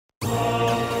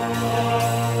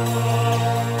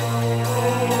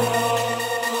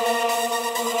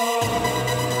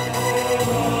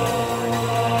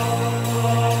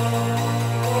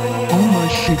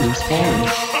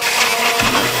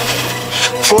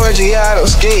Forgiato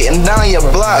skating down your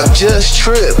block, just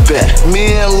tripping.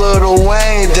 Me and Lil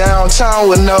Wayne downtown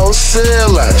with no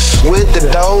ceilings. With the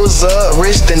doors up,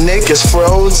 rich the niggas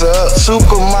froze up.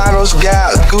 Supermodels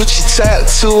got Gucci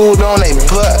tattooed on they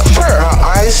butt. Her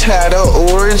ice had a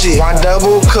orgy, my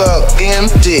double cup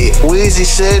empty. Weezy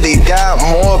said he got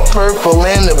more purple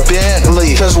in the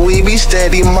Bentley, cause we be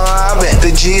steady mobbing.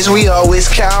 The G's we always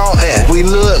counting. We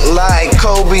look like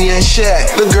Kobe and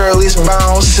Shaq. The girl is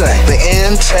bouncing. The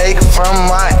intake from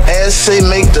my essay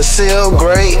make the seal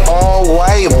great. All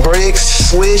white bricks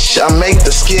swish, I make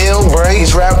the skill break.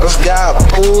 These rappers got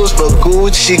pools, but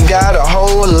Gucci got a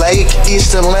whole lake.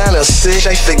 East Atlanta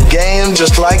shake the game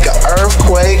just like an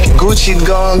earthquake. Gucci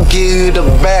gon' give you the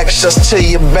back shots till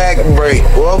your back break.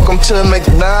 Welcome to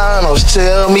McDonald's,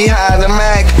 tell me how the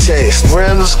Mac taste.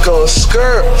 Rims go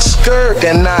skirt, skirt,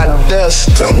 and not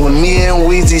dust them. When me and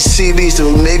Weezy see these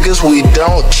two niggas, we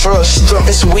don't trust them.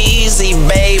 It's Weezy,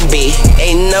 baby,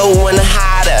 ain't no one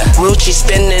hotter. Gucci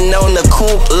spinning on the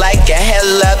coupe like a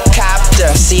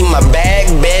helicopter. See my bag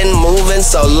been moving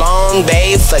so long,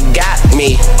 they forgot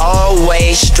me.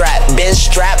 Always strapped, been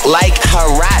strapped like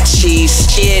Hirachis.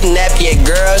 Kidnap your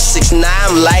girl, 6'9"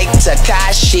 like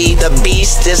Takashi. The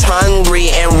beast is hungry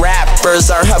and rappers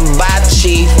are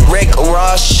hibachi. Rick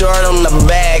Ross short on the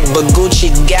bag, but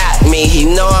Gucci got me. He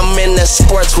know I'm in the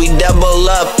sports, we double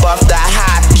up off the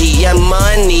hockey. Your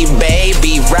money,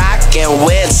 baby, rockin'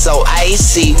 with so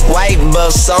icy. White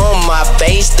buffs on my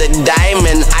face, the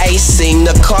diamond icing.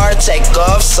 The car take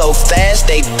off so fast,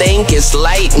 they think it's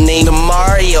lightning. The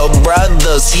Mario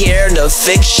brothers here to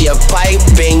fix your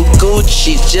piping.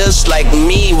 Gucci just like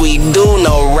me, we do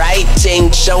no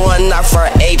writing. Showing off our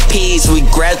APs, we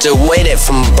graduated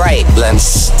from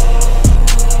Brightlands.